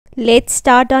Let's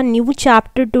start our new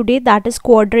chapter today, that is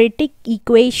quadratic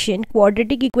equation.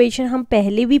 Quadratic equation हम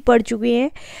पहले भी पढ़ चुके हैं.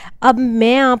 अब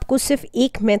मैं आपको सिर्फ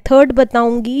एक मेथड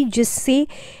बताऊंगी जिससे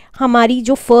हमारी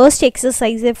जो फर्स्ट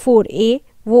एक्सरसाइज है 4A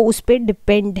वो उस पर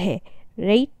डिपेंड है,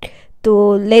 राइट.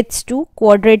 तो लेट्स डू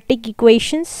क्वाड्रेटिक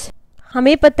इक्वेशंस.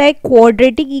 हमें पता है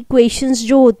क्वाड्रेटिक इक्वेशंस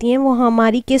जो होती हैं वो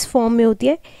हमारी किस फॉर्म में होती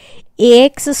है,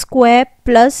 ax square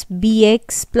plus B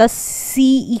x plus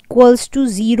C equals to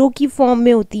zero की फॉर्म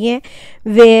में होती हैं,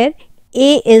 where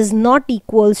a is not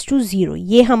equals to zero.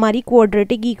 ये हमारी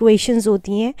क्वाड्रेटिक इक्वेशंस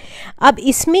होती हैं. अब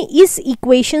इसमें इस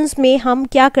इक्वेशंस में हम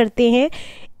क्या करते हैं,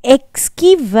 x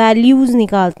की वैल्यूज़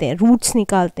निकालते हैं, रूट्स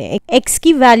निकालते हैं, x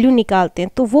की वैल्यू निकालते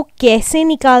हैं. तो वो कैसे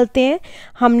निकालते हैं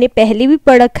हमने पहले भी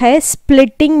पढ़ रखा है,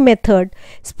 splitting method,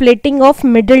 splitting of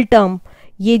middle term.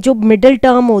 ये जो मिडिल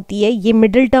टर्म होती है, ये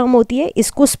मिडिल टर्म होती है,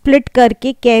 इसको स्प्लिट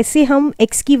करके कैसे हम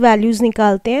x की वैल्यूज़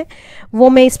निकालते हैं वो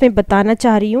मैं इसमें बताना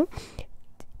चाह रही हूँ.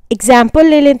 एग्जाम्पल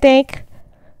ले लेते हैं एक,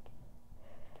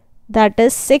 that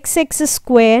is 6x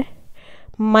square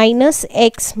minus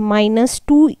x minus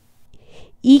 2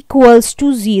 equals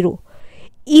to zero.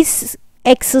 इस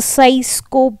एक्सरसाइज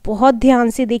को बहुत ध्यान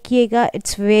से देखिएगा,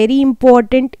 इट्स वेरी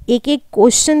इंपॉर्टेंट. एक एक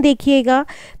क्वेश्चन देखिएगा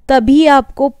तभी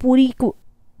आपको पूरी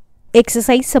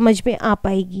एक्सरसाइज समझ में आ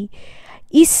पाएगी.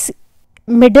 इस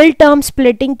मिडिल टर्म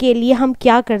स्प्लिटिंग के लिए हम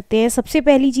क्या करते हैं, सबसे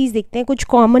पहली चीज़ देखते हैं कुछ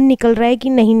कॉमन निकल रहा है कि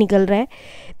नहीं निकल रहा है.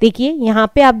 देखिए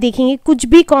यहाँ पे आप देखेंगे कुछ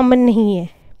भी कॉमन नहीं है,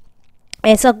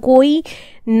 ऐसा कोई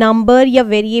नंबर या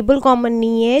वेरिएबल कॉमन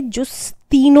नहीं है जो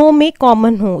तीनों में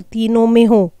कॉमन हो, तीनों में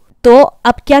हो. तो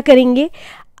अब क्या करेंगे,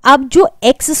 अब जो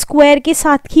एक्स स्क्वायर के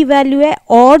साथ की वैल्यू है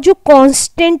और जो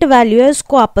कांस्टेंट वैल्यू है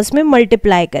उसको आपस में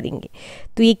मल्टीप्लाई करेंगे.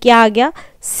 तो ये क्या आ गया,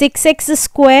 6x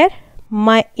स्क्वायर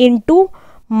इंटू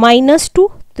 -2,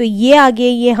 तो ये आ गया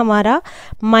ये हमारा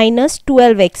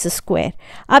 -12x स्क्वायर.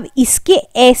 अब इसके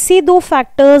ऐसे दो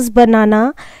फैक्टर्स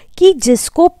बनाना कि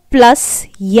जिसको प्लस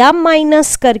या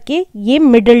माइनस करके ये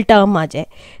मिडिल टर्म आ जाए.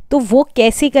 तो वो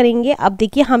कैसे करेंगे, अब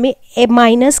देखिए हमें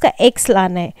माइनस का x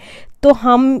लाना है. तो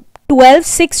हम 12,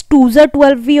 6 2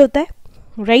 12 भी होता है,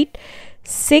 राइट.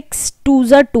 6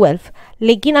 2 12,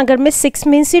 लेकिन अगर मैं 6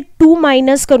 में से 2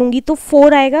 माइनस करूँगी तो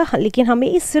 4 आएगा, लेकिन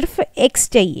हमें सिर्फ x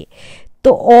चाहिए.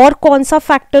 तो और कौन सा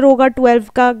फैक्टर होगा 12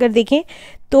 का, अगर देखें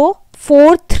तो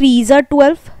 4 3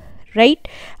 12, राइट.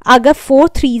 अगर 4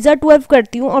 3 12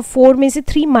 करती हूँ और 4 में से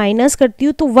 3 माइनस करती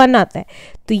हूँ तो 1 आता है.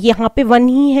 तो यहाँ पे 1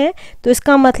 ही है, तो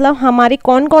इसका मतलब हमारे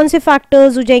कौन कौन से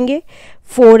फैक्टर्स हो जाएंगे,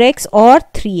 4x और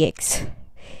 3x.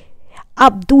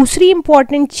 अब दूसरी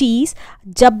इंपॉर्टेंट चीज़,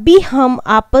 जब भी हम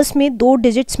आपस में दो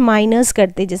डिजिट्स माइनस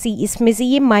करते, जैसे इसमें से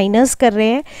ये माइनस कर रहे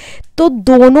हैं, तो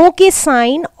दोनों के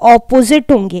साइन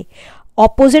ऑपोजिट होंगे.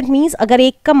 ऑपोजिट मीन्स अगर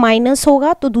एक का माइनस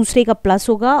होगा तो दूसरे का प्लस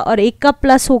होगा, और एक का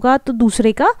प्लस होगा तो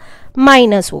दूसरे का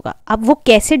माइनस होगा. अब वो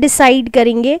कैसे डिसाइड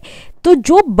करेंगे, तो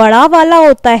जो बड़ा वाला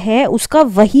होता है उसका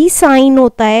वही साइन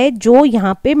होता है जो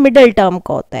यहाँ पे मिडिल टर्म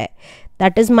का होता है,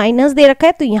 दैट इज माइनस दे रखा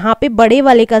है, तो यहाँ पे बड़े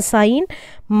वाले का साइन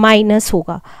माइनस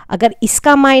होगा. अगर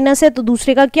इसका माइनस है तो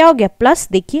दूसरे का क्या हो गया, प्लस.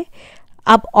 देखिए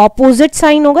अब ऑपोजिट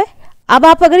साइन हो गए. अब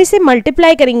आप अगर इसे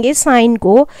मल्टीप्लाई करेंगे साइन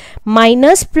को,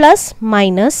 माइनस प्लस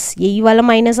माइनस, यही वाला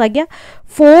माइनस आ गया,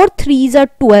 4 3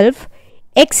 12,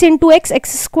 x into x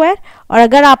x square. और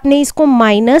अगर आपने इसको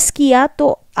माइनस किया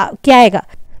तो क्या आएगा,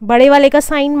 बड़े वाले का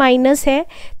साइन माइनस है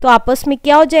तो आपस में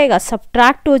क्या हो जाएगा,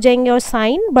 सब्ट्रैक्ट हो जाएंगे और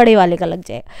साइन बड़े वाले का लग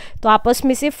जाएगा. तो आपस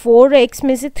में से 4x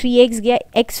में से 3x गया,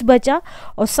 x बचा,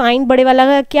 और साइन बड़े वाला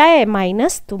का क्या है,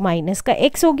 माइनस, तो माइनस का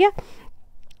x हो गया.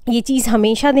 ये चीज़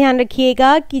हमेशा ध्यान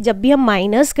रखिएगा कि जब भी हम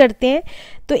माइनस करते हैं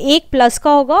तो एक प्लस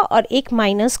का होगा और एक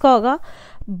माइनस का होगा.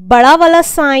 बड़ा वाला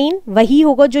साइन वही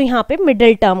होगा जो यहाँ पे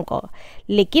मिडिल टर्म का होगा.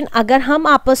 लेकिन अगर हम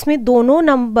आपस में दोनों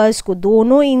नंबर्स को,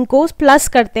 दोनों इनको प्लस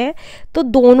करते हैं तो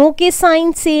दोनों के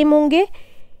साइन सेम होंगे.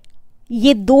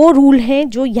 ये दो रूल हैं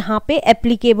जो यहाँ पे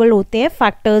एप्लीकेबल होते हैं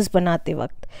फैक्टर्स बनाते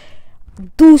वक्त.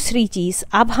 दूसरी चीज़,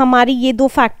 अब हमारी ये दो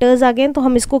फैक्टर्स आ गए हैं तो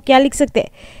हम इसको क्या लिख सकते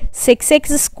हैं,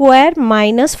 6x square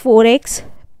minus 4x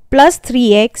plus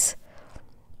 3x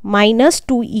minus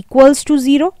 2 equals to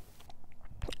zero.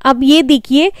 अब ये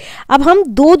देखिए, अब हम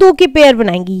दो दो के पेयर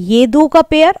बनाएंगे, ये दो का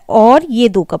पेयर और ये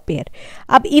दो का पेयर.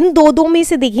 अब इन दो में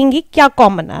से देखेंगे क्या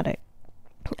कॉमन आ रहा है.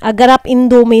 अगर आप इन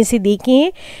दो में से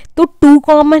देखें तो 2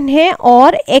 कॉमन है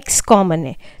और x कॉमन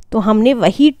है, तो हमने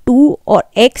वही 2 और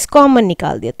x कॉमन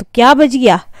निकाल दिया. तो क्या बच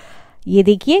गया, ये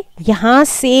देखिए यहाँ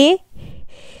से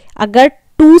अगर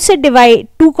 2 से डिवाइड,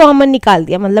 2 कॉमन निकाल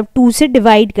दिया, मतलब 2 से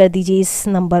डिवाइड कर दीजिए इस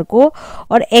नंबर को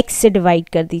और x से डिवाइड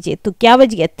कर दीजिए, तो क्या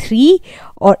बच गया 3,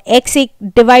 और x एक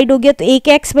डिवाइड हो गया तो एक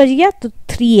x बच गया, तो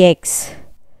 3x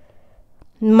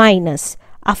माइनस.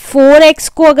 अब 4x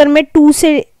को अगर मैं 2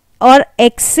 से और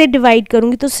x से डिवाइड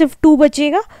करूँगी तो सिर्फ 2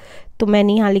 बचेगा, तो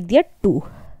मैंने यहाँ लिख दिया 2।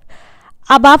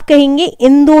 अब आप कहेंगे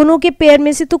इन दोनों के पेयर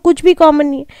में से तो कुछ भी कॉमन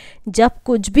नहीं है। जब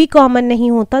कुछ भी कॉमन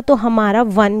नहीं होता तो हमारा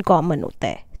 1 कॉमन होता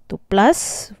है, तो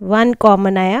 +1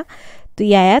 कॉमन आया, तो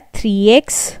ये आया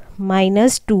 3x -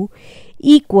 2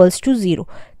 = 0।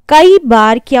 कई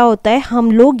बार क्या होता है,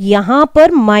 हम लोग यहाँ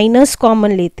पर माइनस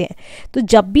कॉमन लेते हैं, तो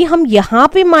जब भी हम यहाँ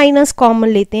पे माइनस कॉमन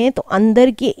लेते हैं तो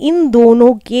अंदर के इन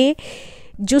दोनों के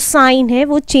जो साइन है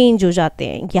वो चेंज हो जाते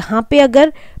हैं। यहाँ पे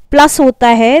अगर प्लस होता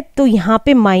है तो यहाँ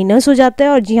पे माइनस हो जाता है,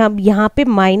 और यहाँ पे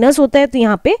माइनस होता है तो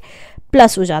यहाँ पे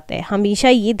प्लस हो जाता है। हमेशा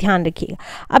ये ध्यान रखिएगा।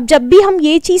 अब जब भी हम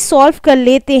ये चीज़ सॉल्व कर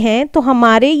लेते हैं तो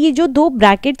हमारे ये जो 2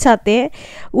 ब्रैकेट्स आते हैं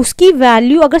उसकी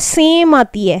वैल्यू अगर सेम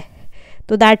आती है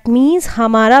तो दैट मीन्स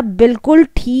हमारा बिल्कुल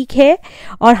ठीक है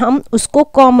और हम उसको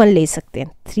कॉमन ले सकते हैं।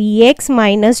 3x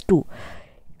 - 2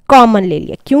 कॉमन ले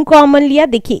लिया। क्यों कॉमन लिया?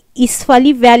 देखिए इस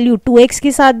वाली वैल्यू 2x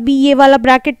के साथ भी ये वाला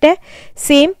ब्रैकेट है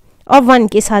सेम, और 1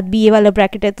 के साथ भी ये वाला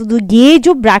ब्रैकेट है, तो ये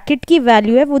जो ब्रैकेट की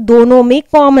वैल्यू है वो दोनों में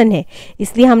कॉमन है,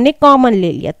 इसलिए हमने कॉमन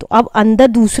ले लिया। तो अब अंदर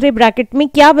दूसरे ब्रैकेट में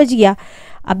क्या बच गया?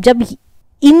 अब जब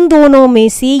इन दोनों में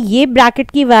से ये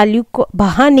ब्रैकेट की वैल्यू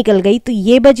बाहर निकल गई तो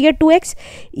ये बच गया 2x।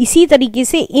 इसी तरीके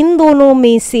से इन दोनों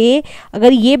में से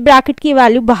अगर ये ब्रैकेट की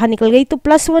वैल्यू बाहर निकल गई तो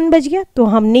 +1 बच गया, तो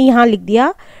हमने यहाँ लिख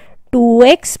दिया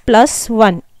 2x +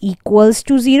 1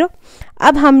 = 0।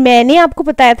 अब मैंने आपको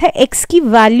बताया था x की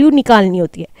वैल्यू निकालनी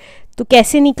होती है, तो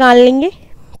कैसे निकाल लेंगे?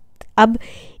 अब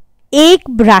एक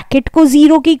ब्रैकेट को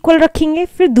 0 के इक्वल रखेंगे,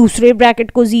 फिर दूसरे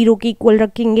ब्रैकेट को 0 के इक्वल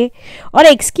रखेंगे और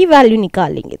x की वैल्यू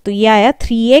निकालेंगे। तो ये आया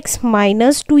 3x -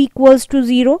 2 =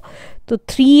 0, तो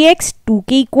 3x 2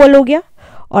 के इक्वल हो गया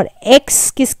और x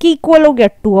किसके इक्वल हो गया?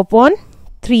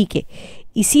 2/3 के।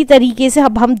 इसी तरीके से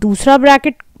अब हम दूसरा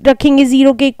ब्रैकेट रखेंगे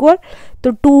 0 के इक्वल,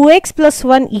 तो 2x +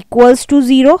 1 =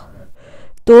 0,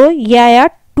 तो ये आया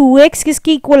 2x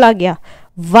किसके इक्वल आ गया?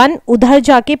 1 उधर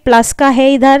जाके प्लस का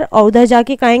है इधर, और उधर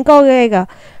जाके काइन का हो जाएगा?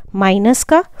 माइनस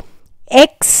का।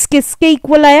 x किसके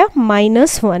इक्वल आया?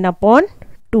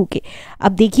 -1/2 के।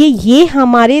 अब देखिए ये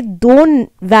हमारे 2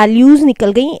 वैल्यूज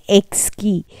निकल गई x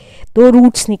की, 2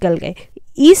 रूट्स निकल गए।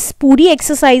 इस पूरी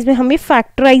एक्सरसाइज में हमें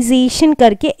फैक्टराइजेशन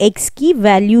करके x की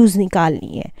वैल्यूज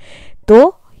निकालनी है,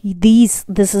 तो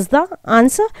दिस इज द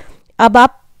आंसर। अब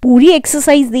आप पूरी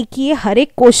एक्सरसाइज देखिए, हर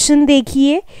एक क्वेश्चन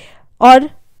देखिए, और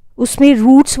उसमें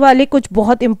रूट्स वाले कुछ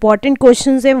बहुत इंपॉर्टेंट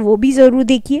क्वेश्चंस हैं वो भी ज़रूर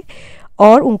देखिए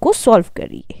और उनको सॉल्व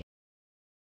करिए।